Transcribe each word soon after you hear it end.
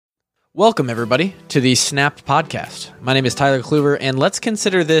Welcome, everybody, to the Snapped Podcast. My name is Tyler Kluver, and let's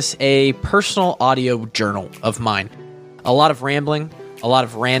consider this a personal audio journal of mine. A lot of rambling, a lot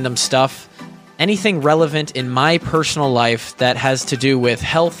of random stuff, anything relevant in my personal life that has to do with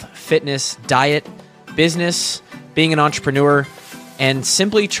health, fitness, diet, business, being an entrepreneur, and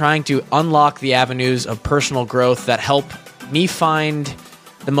simply trying to unlock the avenues of personal growth that help me find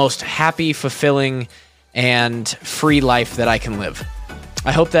the most happy, fulfilling, and free life that I can live.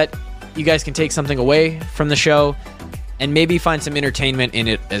 I hope that you guys can take something away from the show and maybe find some entertainment in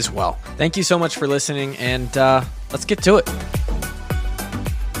it as well. Thank you so much for listening, and let's get to it.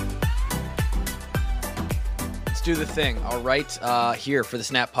 Let's do the thing. All right, here for the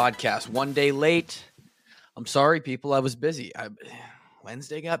Snap Podcast. One day late. I'm sorry, people. I was busy.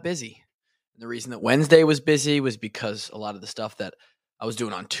 Wednesday got busy. And the reason that Wednesday was busy was because a lot of the stuff that I was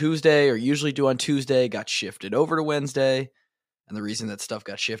doing on Tuesday or usually do on Tuesday got shifted over to Wednesday. And the reason that stuff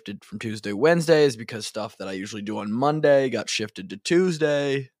got shifted from Tuesday to Wednesday is because stuff that I usually do on Monday got shifted to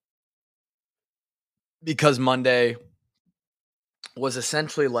Tuesday. Because Monday was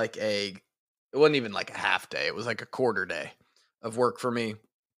essentially it wasn't even like a half day. It was like a quarter day of work for me.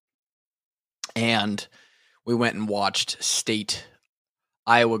 And we went and watched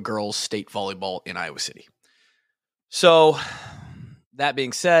Iowa girls state volleyball in Iowa City. So that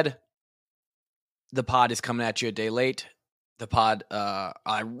being said, the pod is coming at you a day late. The pod,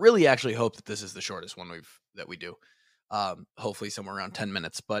 I really actually hope that this is the shortest one that we do. Hopefully somewhere around 10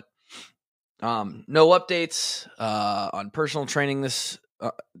 minutes, but no updates on personal training this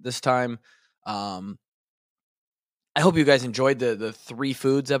time. I hope you guys enjoyed the 3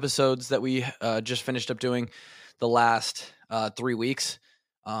 foods episodes that we just finished up doing the last 3 weeks.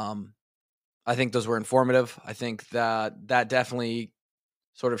 I think those were informative. I think that definitely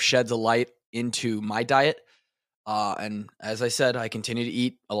sort of sheds a light into my diet. And as I said, I continue to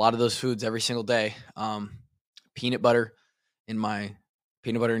eat a lot of those foods every single day. Peanut butter in my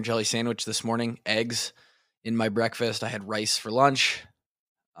peanut butter and jelly sandwich this morning, eggs in my breakfast. I had rice for lunch.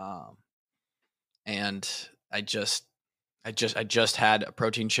 And I just had a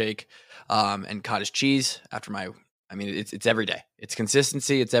protein shake, and cottage cheese after it's every day. It's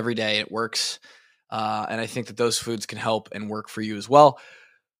consistency. It's every day. It works. And I think that those foods can help and work for you as well.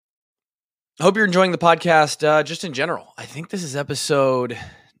 I hope you're enjoying the podcast just in general. I think this is episode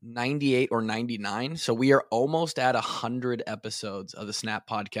 98 or 99. So we are almost at 100 episodes of the Snap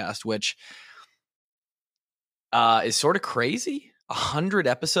Podcast, which is sort of crazy. 100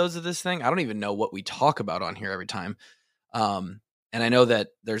 episodes of this thing. I don't even know what we talk about on here every time. And I know that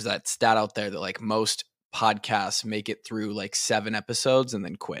there's that stat out there that like most podcasts make it through like 7 episodes and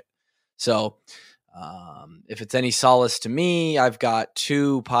then quit. So if it's any solace to me, I've got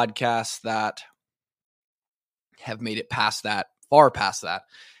 2 podcasts that have made it far past that,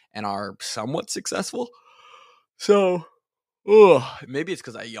 and are somewhat successful. So, maybe it's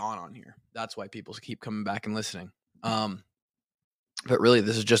because I yawn on here. That's why people keep coming back and listening. But really,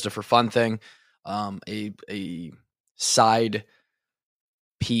 this is just a for fun thing, a side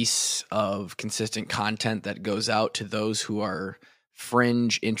piece of consistent content that goes out to those who are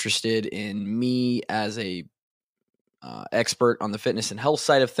fringe interested in me as a expert on the fitness and health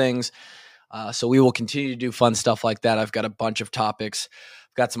side of things. So we will continue to do fun stuff like that. I've got a bunch of topics.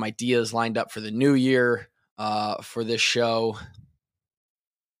 I've got some ideas lined up for the new year for this show.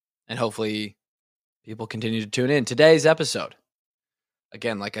 And hopefully people continue to tune in. Today's episode,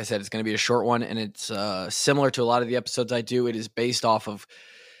 again, like I said, it's going to be a short one, and it's similar to a lot of the episodes I do. It is based off of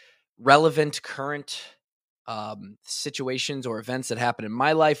relevant current situations or events that happen in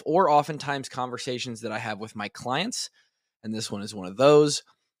my life, or oftentimes conversations that I have with my clients. And this one is one of those.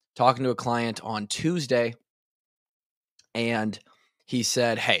 Talking to a client on Tuesday, and he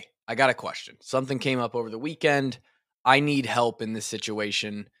said, "Hey, I got a question. Something came up over the weekend. I need help in this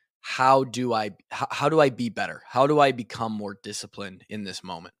situation. How do I be better? How do I become more disciplined in this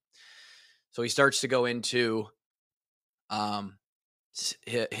moment?" So he starts to go into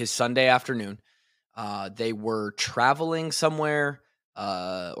his Sunday afternoon. They were traveling somewhere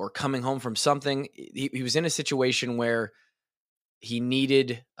or coming home from something. He was in a situation where he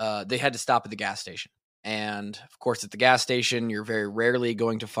needed, they had to stop at the gas station. And of course, at the gas station, you're very rarely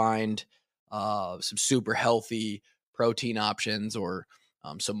going to find some super healthy protein options or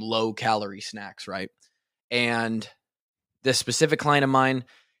some low calorie snacks, right? And this specific client of mine,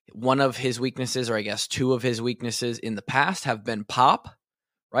 one of his weaknesses, or I guess 2 of his weaknesses in the past, have been pop,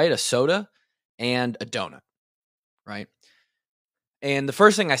 right? A soda and a donut, right? And the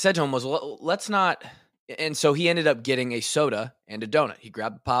first thing I said to him was, well, let's not. And so he ended up getting a soda and a donut. He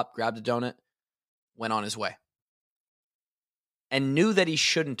grabbed the pop, grabbed the donut, went on his way. And knew that he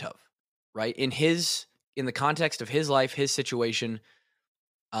shouldn't have. right? In the context of his life, his situation,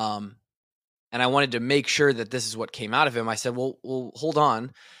 and I wanted to make sure that this is what came out of him. I said, well, hold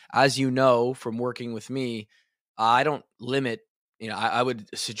on. As you know from working with me, I don't limit, I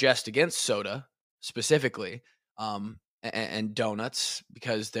would suggest against soda specifically, and donuts,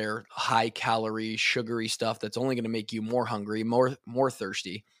 because they're high calorie, sugary stuff that's only going to make you more hungry, more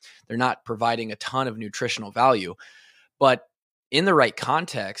thirsty. They're not providing a ton of nutritional value, but in the right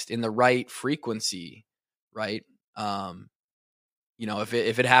context, in the right frequency, right?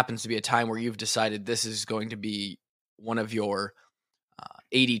 If it happens to be a time where you've decided this is going to be one of your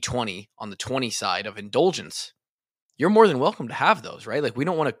 80-20 on the 20 side of indulgence, you're more than welcome to have those, right? Like, we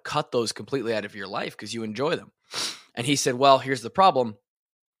don't want to cut those completely out of your life because you enjoy them. And he said, well, here's the problem.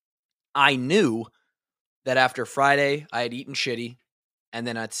 I knew that after Friday, I had eaten shitty. And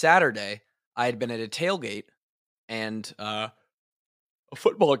then at Saturday, I had been at a tailgate and a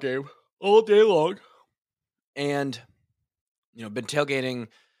football game all day long. And, been tailgating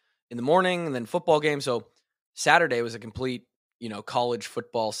in the morning and then football game. So Saturday was a complete, college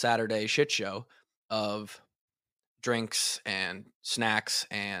football Saturday shit show of drinks and snacks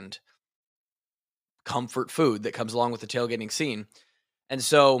and comfort food that comes along with the tailgating scene. And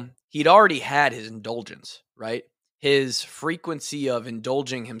so he'd already had his indulgence, right? His frequency of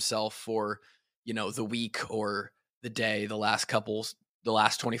indulging himself for, the week or the day, the last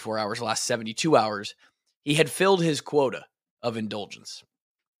 24 hours, the last 72 hours, he had filled his quota of indulgence.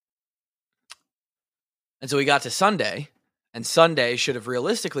 And so we got to Sunday, and Sunday should have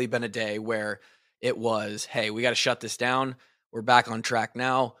realistically been a day where it was, hey, we got to shut this down. We're back on track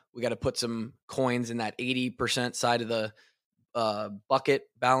now. We got to put some coins in that 80% side of the bucket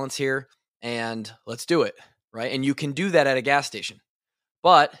balance here, and let's do it, right? And you can do that at a gas station,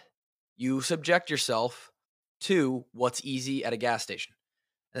 but you subject yourself to what's easy at a gas station.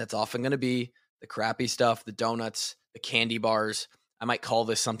 And that's often going to be the crappy stuff, the donuts, the candy bars. I might call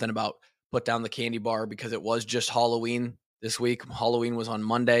this something about put down the candy bar because it was just Halloween this week. Halloween was on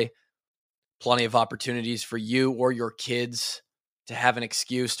Monday. Plenty of opportunities for you or your kids to have an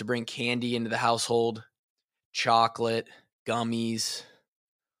excuse to bring candy into the household, chocolate, gummies,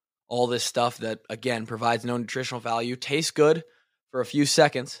 all this stuff that, again, provides no nutritional value, tastes good for a few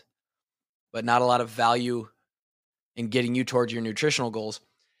seconds, but not a lot of value in getting you towards your nutritional goals.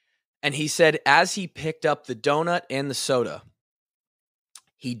 And he said, as he picked up the donut and the soda,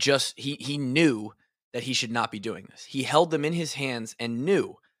 he knew that he should not be doing this. He held them in his hands and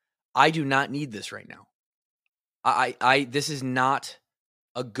knew, I do not need this right now. This is not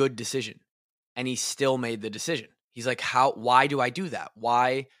a good decision. And he still made the decision. He's like, why do I do that?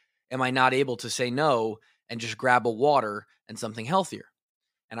 Why am I not able to say no and just grab a water and something healthier?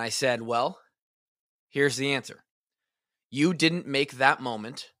 And I said, well, here's the answer. You didn't make that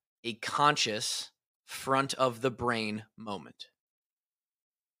moment a conscious front of the brain moment.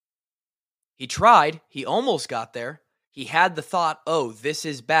 He tried. He almost got there. He had the thought, oh, this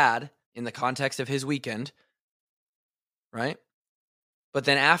is bad in the context of his weekend, right? But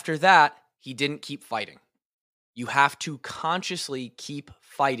then after that, he didn't keep fighting. You have to consciously keep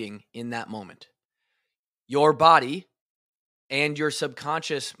fighting in that moment. Your body and your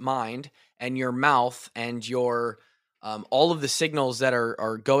subconscious mind and your mouth and your all of the signals that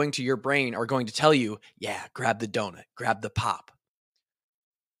are going to your brain are going to tell you, yeah, grab the donut, grab the pop,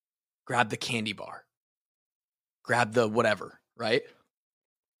 grab the candy bar, grab the whatever, right?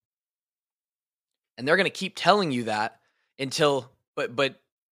 And they're going to keep telling you that until, but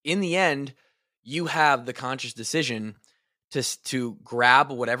in the end, you have the conscious decision to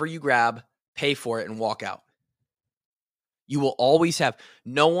grab whatever you grab, pay for it, and walk out. You will always have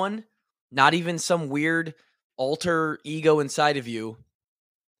no one, not even some weird alter ego inside of you,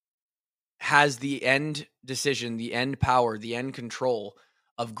 has the end decision, the end power, the end control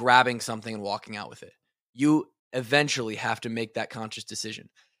of grabbing something and walking out with it. You eventually have to make that conscious decision.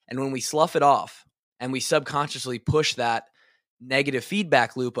 And when we slough it off and we subconsciously push that negative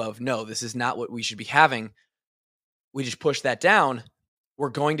feedback loop of, no, this is not what we should be having, we just push that down, we're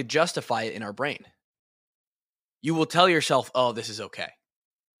going to justify it in our brain. You will tell yourself, oh, this is okay.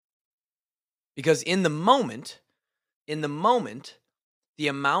 Because in the moment, the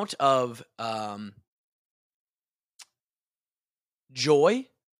amount of joy,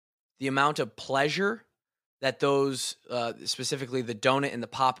 the amount of pleasure that those, specifically the donut and the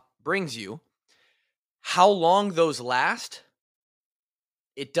pop, brings you, how long those last,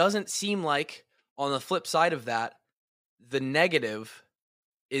 it doesn't seem like, on the flip side of that, the negative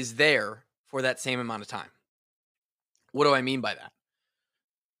is there for that same amount of time. What do I mean by that?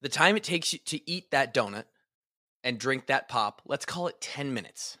 The time it takes you to eat that donut and drink that pop, let's call it 10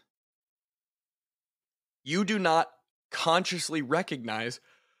 minutes. You do not consciously recognize,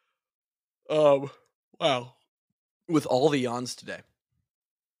 wow, with all the yawns today,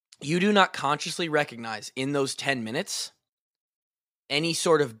 you do not consciously recognize in those 10 minutes any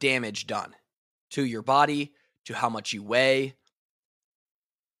sort of damage done to your body, to how much you weigh.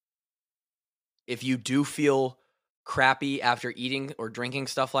 If you do feel crappy after eating or drinking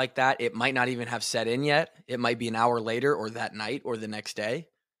stuff like that, it might not even have set in yet. It might be an hour later or that night or the next day.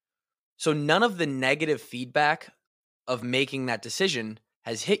 So none of the negative feedback of making that decision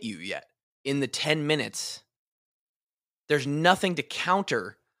has hit you yet. In the 10 minutes, there's nothing to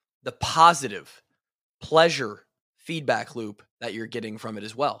counter the positive pleasure feedback loop that you're getting from it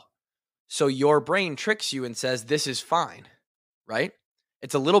as well. So your brain tricks you and says, this is fine, right?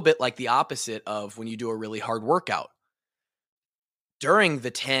 It's a little bit like the opposite of when you do a really hard workout. During the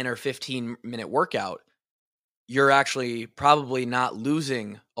 10 or 15-minute workout, you're actually probably not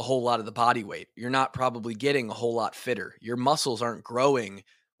losing a whole lot of the body weight. You're not probably getting a whole lot fitter. Your muscles aren't growing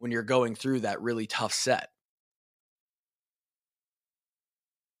when you're going through that really tough set.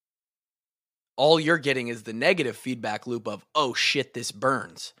 All you're getting is the negative feedback loop of, oh shit, this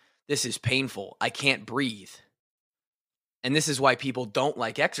burns. This is painful. I can't breathe. And this is why people don't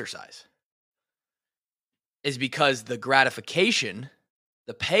like exercise. Is because the gratification,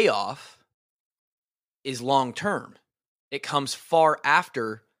 the payoff, is long term. It comes far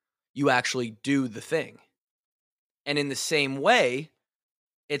after you actually do the thing. And in the same way,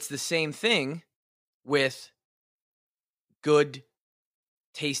 it's the same thing with good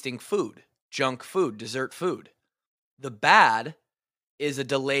tasting food, junk food, dessert food. The bad is a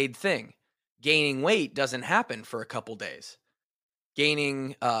delayed thing. Gaining weight doesn't happen for a couple days.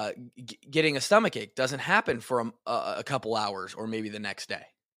 Getting a stomachache doesn't happen for a couple hours or maybe the next day,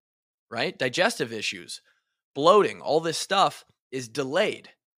 right? Digestive issues, bloating, all this stuff is delayed.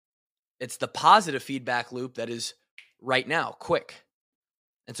 It's the positive feedback loop that is right now, quick.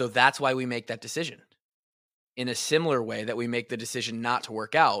 And so that's why we make that decision. In a similar way that we make the decision not to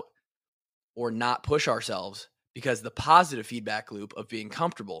work out or not push ourselves, because the positive feedback loop of being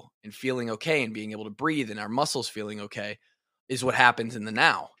comfortable and feeling okay and being able to breathe and our muscles feeling okay is what happens in the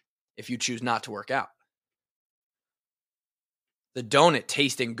now if you choose not to work out. The donut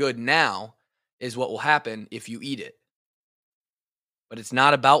tasting good now is what will happen if you eat it. But it's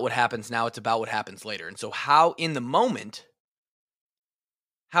not about what happens now, it's about what happens later. And so how in the moment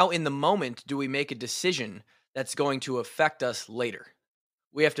do we make a decision that's going to affect us later?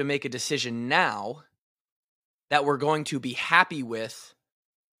 We have to make a decision now that we're going to be happy with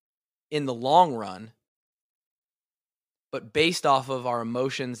in the long run, but based off of our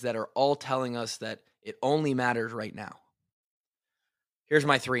emotions that are all telling us that it only matters right now. Here's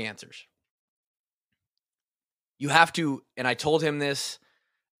my 3 answers. You have to, and I told him this,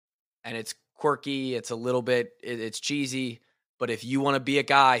 and it's quirky, it's a little bit, it's cheesy, but if you want to be a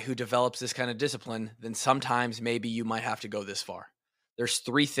guy who develops this kind of discipline, then sometimes maybe you might have to go this far. There's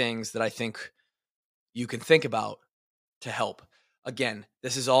 3 things that I think you can think about to help. Again,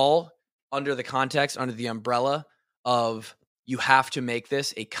 this is all under the context, under the umbrella of you have to make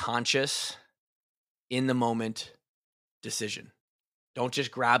this a conscious, in the moment decision. Don't just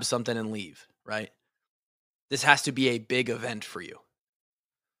grab something and leave, right? This has to be a big event for you.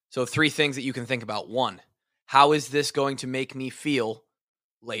 So 3 things that you can think about. 1, how is this going to make me feel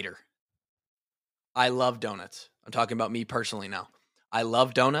later? I love donuts. I'm talking about me personally now. I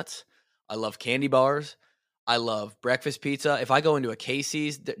love donuts. I love candy bars. I love breakfast pizza. If I go into a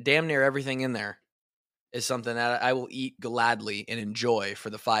Casey's, damn near everything in there is something that I will eat gladly and enjoy for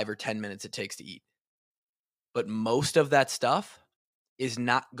the 5 or 10 minutes it takes to eat. But most of that stuff is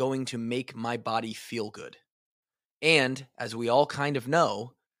not going to make my body feel good. And as we all kind of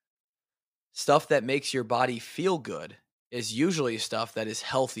know, stuff that makes your body feel good is usually stuff that is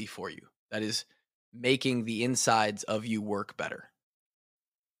healthy for you, that is making the insides of you work better,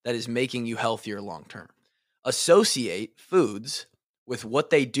 that is making you healthier long term. Associate foods with what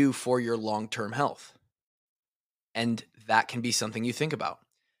they do for your long-term health. And that can be something you think about.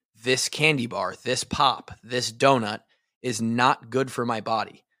 This candy bar, this pop, this donut is not good for my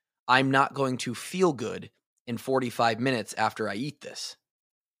body. I'm not going to feel good in 45 minutes after I eat this.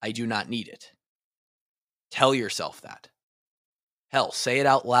 I do not need it. Tell yourself that. Hell, say it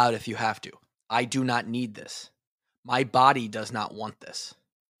out loud if you have to. I do not need this. My body does not want this.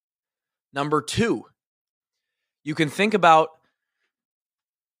 Number 2, you can think about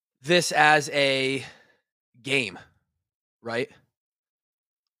this as a game, right?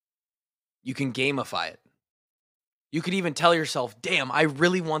 You can gamify it. You could even tell yourself, damn, I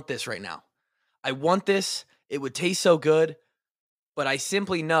really want this right now. I want this. It would taste so good. But I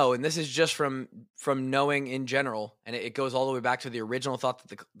simply know, and this is just from knowing in general, and it goes all the way back to the original thought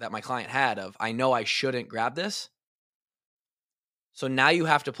that my client had of, I know I shouldn't grab this. So now you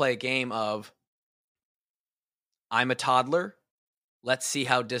have to play a game of, I'm a toddler. Let's see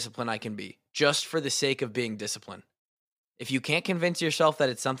how disciplined I can be, just for the sake of being disciplined. If you can't convince yourself that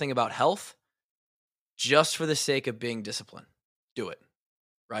it's something about health, just for the sake of being disciplined, do it,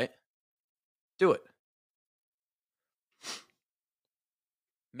 right? Do it.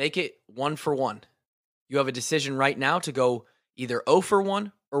 Make it 1 for 1. You have a decision right now to go either 0 for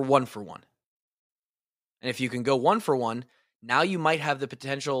 1 or 1 for 1. And if you can go 1 for 1, now you might have the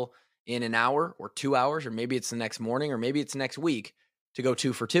potential in an hour or 2 hours, or maybe it's the next morning, or maybe it's next week, to go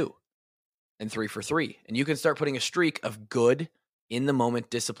 2 for 2 and 3 for 3. And you can start putting a streak of good, in the moment,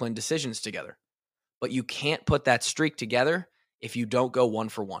 disciplined decisions together. But you can't put that streak together if you don't go 1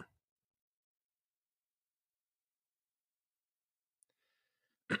 for 1.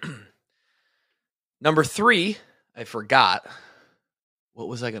 Number 3, I forgot. What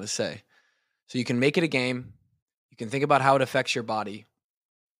was I going to say? So you can make it a game. You can think about how it affects your body.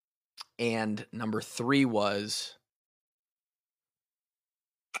 And number 3 was,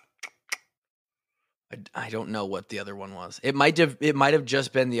 I don't know what the other one was. It might have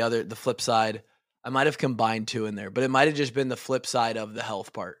just been the flip side. I might have combined 2 in there, but it might have just been the flip side of the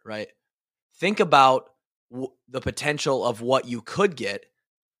health part, right? Think about the potential of what you could get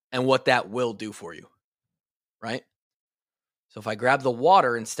and what that will do for you, right? So if I grab the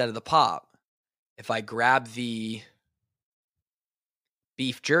water instead of the pop, if I grab the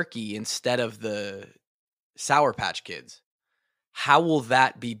beef jerky instead of the Sour Patch Kids, how will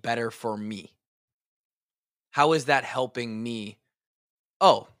that be better for me? How is that helping me?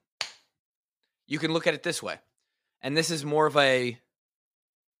 Oh, you can look at it this way. And this is more of a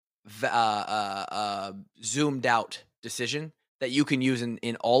zoomed out decision that you can use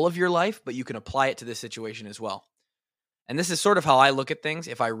in all of your life, but you can apply it to this situation as well. And this is sort of how I look at things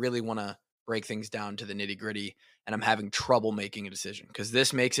if I really want to break things down to the nitty gritty and I'm having trouble making a decision, because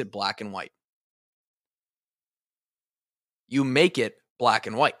this makes it black and white. You make it black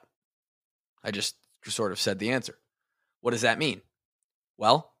and white. I just sort of said the answer. What does that mean?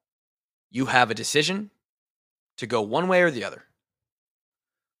 Well, you have a decision to go one way or the other.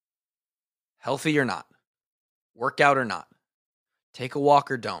 Healthy or not. Work out or not. Take a walk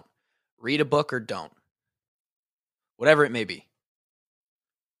or don't. Read a book or don't. Whatever it may be.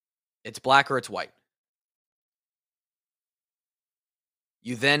 It's black or it's white.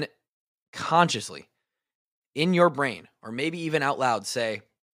 You then consciously, in your brain, or maybe even out loud, say,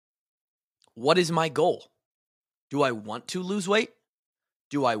 what is my goal? Do I want to lose weight?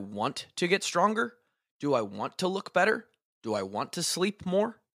 Do I want to get stronger? Do I want to look better? Do I want to sleep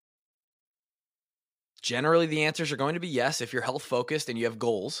more? Generally, the answers are going to be yes if you're health focused and you have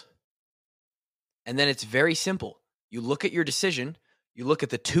goals. And then it's very simple. You look at your decision, you look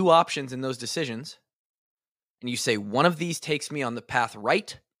at the 2 options in those decisions, and you say, one of these takes me on the path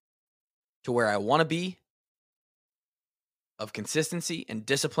right to where I want to be, of consistency and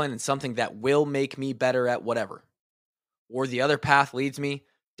discipline and something that will make me better at whatever. Or the other path leads me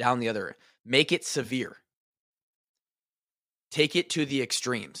down the other. Make it severe. Take it to the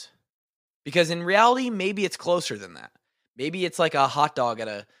extremes. Because in reality, maybe it's closer than that. Maybe it's like a hot dog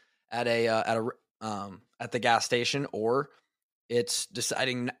at the gas station, or it's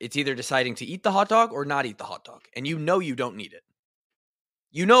either deciding to eat the hot dog or not eat the hot dog. And you know you don't need it.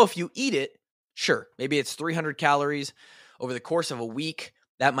 You know if you eat it, sure, maybe it's 300 calories over the course of a week.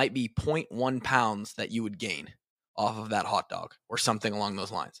 That might be 0.1 pounds that you would gain off of that hot dog or something along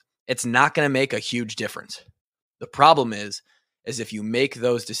those lines. It's not going to make a huge difference. The problem is if you make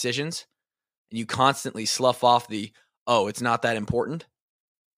those decisions and you constantly slough off it's not that important,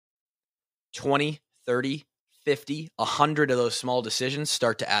 20, 30, 50, 100 of those small decisions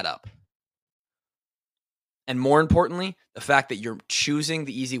start to add up. And more importantly, the fact that you're choosing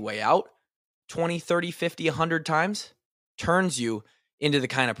the easy way out 20, 30, 50, 100 times turns you into the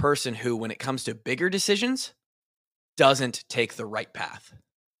kind of person who, when it comes to bigger decisions, doesn't take the right path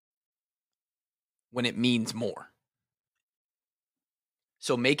when it means more.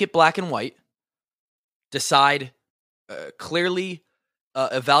 So make it black and white. Decide clearly,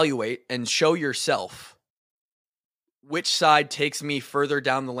 evaluate and show yourself which side takes me further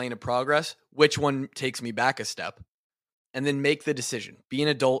down the lane of progress, which one takes me back a step, and then make the decision. Be an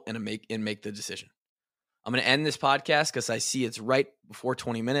adult and make the decision. I'm going to end this podcast because I see it's right before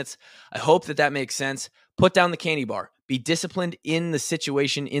 20 minutes. I hope that makes sense. Put down the candy bar. Be disciplined in the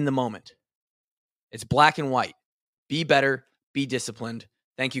situation, in the moment. It's black and white. Be better. Be disciplined.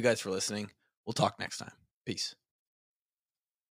 Thank you guys for listening. We'll talk next time. Peace.